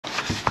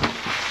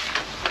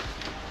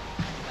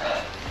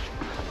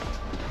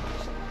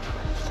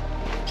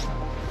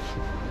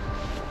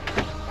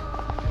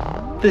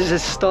This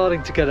is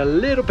starting to get a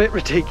little bit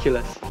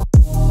ridiculous.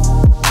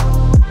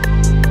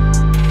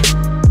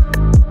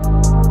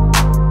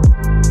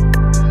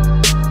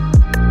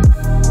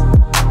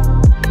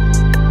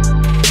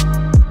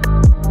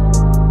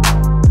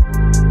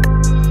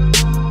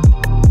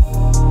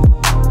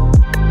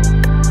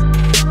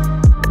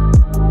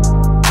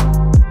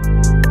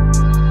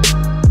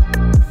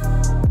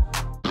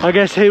 I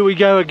guess here we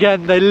go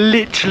again. They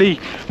literally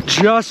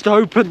just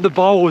opened the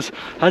bowls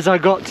as I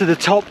got to the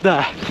top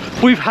there.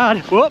 We've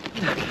had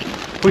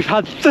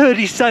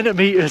 30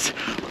 centimeters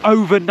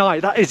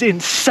overnight. That is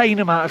insane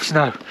amount of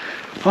snow.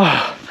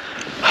 Oh,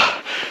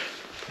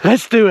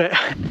 let's do it.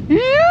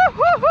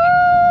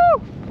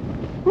 Yoo-hoo-hoo!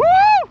 Woo!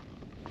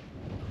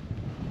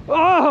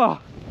 Oh!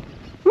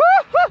 Woo!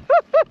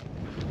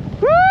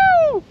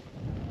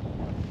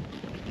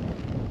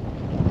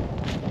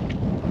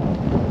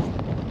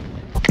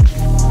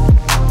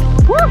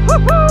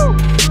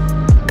 Woo-hoo-hoo!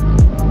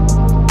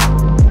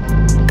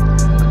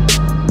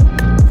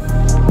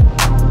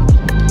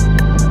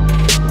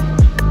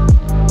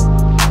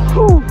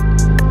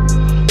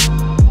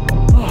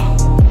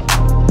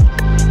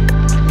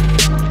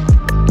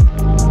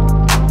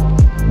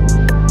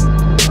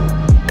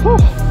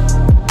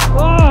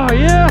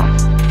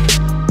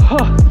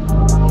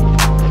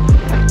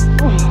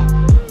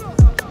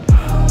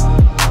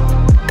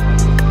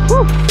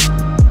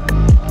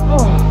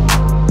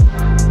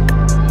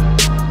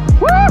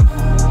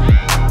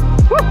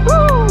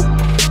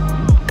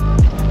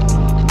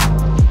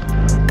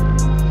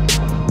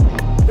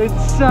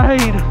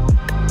 Insane,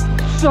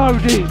 so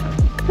deep.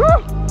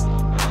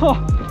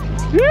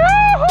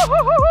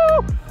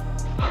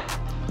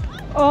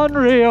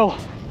 Unreal.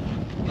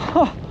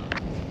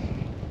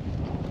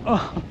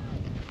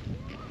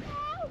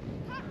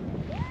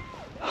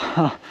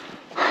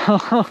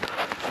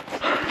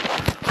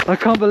 I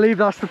can't believe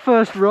that's the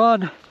first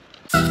run.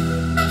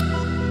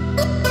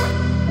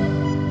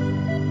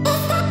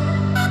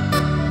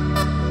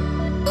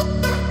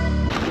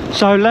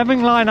 So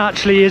Lemming Line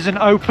actually isn't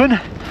open.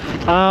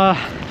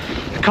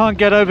 Can't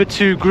get over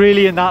to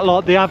Greely and that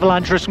lot. The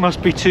avalanche risk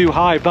must be too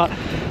high, but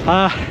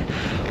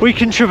we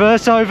can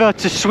traverse over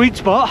to Sweet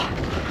Spot.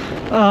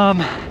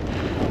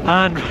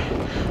 And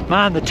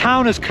man, the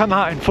town has come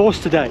out in force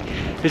today.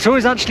 It's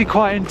always actually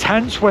quite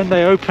intense when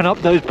they open up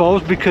those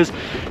bowls because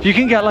you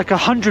can get like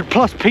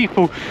 100+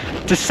 people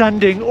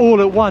descending all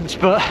at once.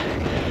 But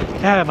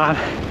yeah, man,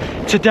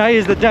 today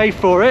is the day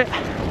for it.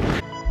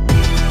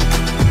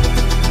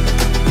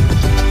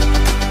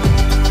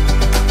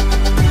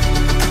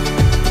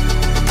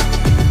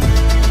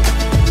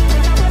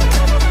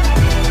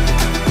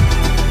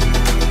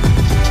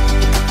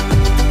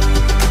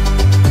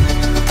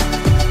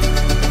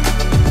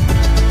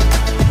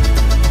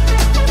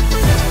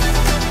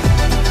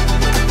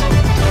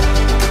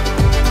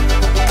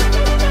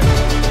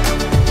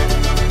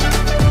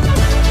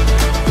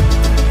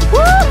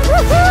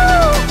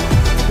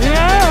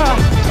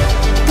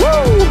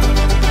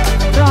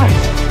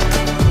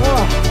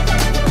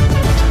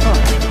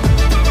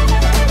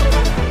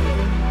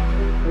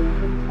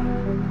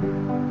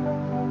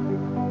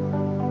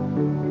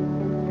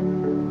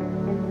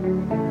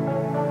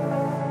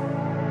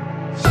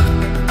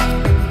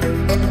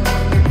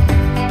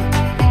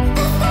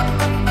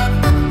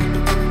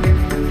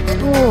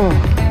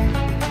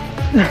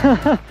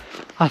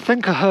 I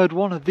think I heard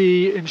one of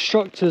the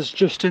instructors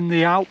just in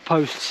the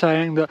outpost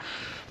saying that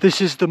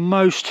this is the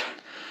most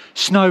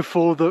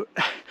snowfall that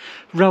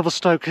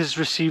Revelstoke has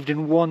received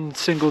in one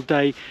single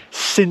day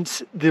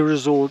since the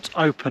resort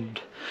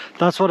opened.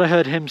 That's what I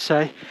heard him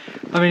say.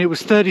 I mean, it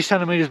was 30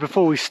 centimeters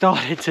before we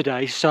started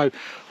today, so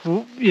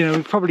you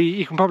know,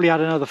 you can probably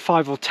add another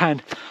 5 or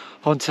 10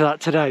 onto that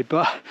today.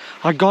 But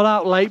I got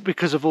out late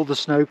because of all the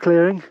snow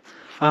clearing.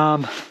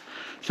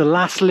 The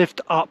last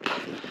lift up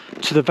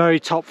to the very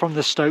top from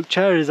the Stoke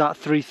chair is at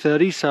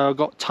 3:30, so I've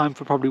got time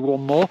for probably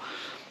one more.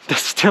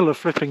 There's still a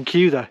flipping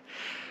queue though.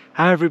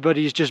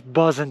 Everybody's just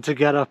buzzing to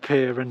get up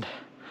here, and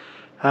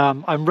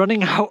I'm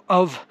running out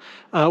of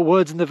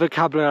words in the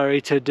vocabulary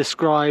to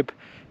describe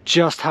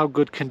just how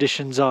good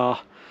conditions are.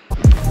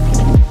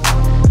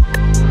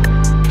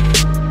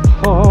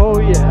 Oh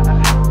yeah.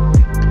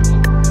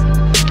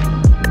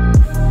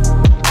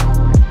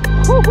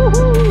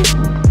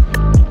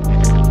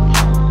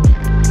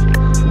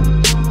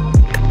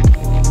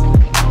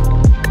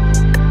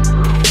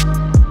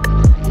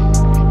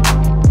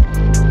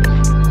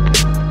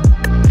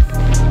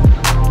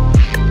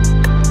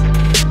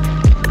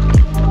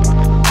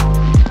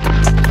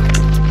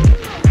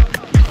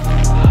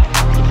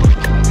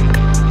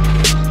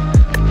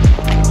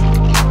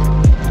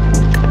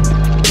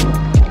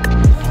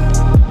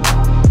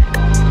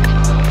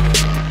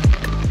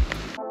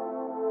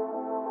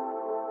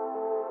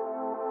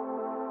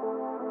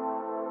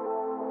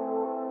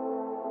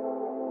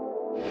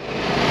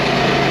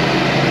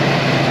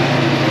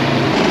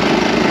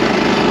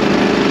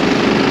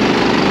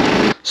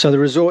 So the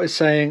resort is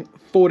saying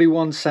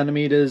 41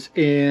 centimeters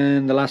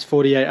in the last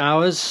 48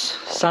 hours.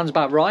 Sounds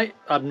about right.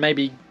 I'd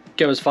maybe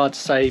go as far to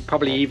say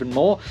probably even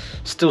more.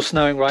 Still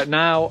snowing right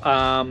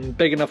now,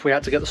 big enough we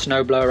had to get the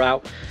snowblower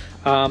out.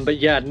 But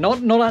yeah,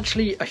 not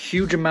actually a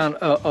huge amount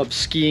of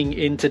skiing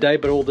in today,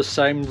 but all the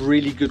same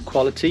really good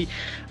quality,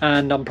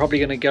 and I'm probably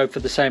going to go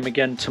for the same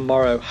again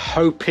tomorrow,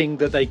 hoping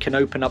that they can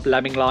open up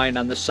Lemming Line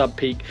and the sub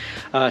peak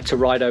to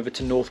ride over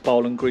to North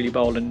Bowl and Greely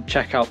Bowl and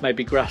check out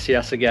maybe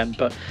Gracias again.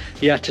 But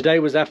yeah, today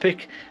was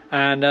epic,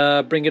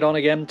 and bring it on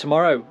again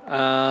tomorrow.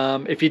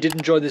 If you did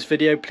enjoy this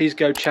video, please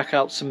go check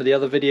out some of the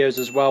other videos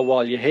as well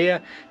while you're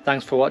here.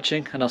 Thanks for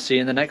watching, and I'll see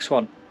you in the next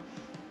one.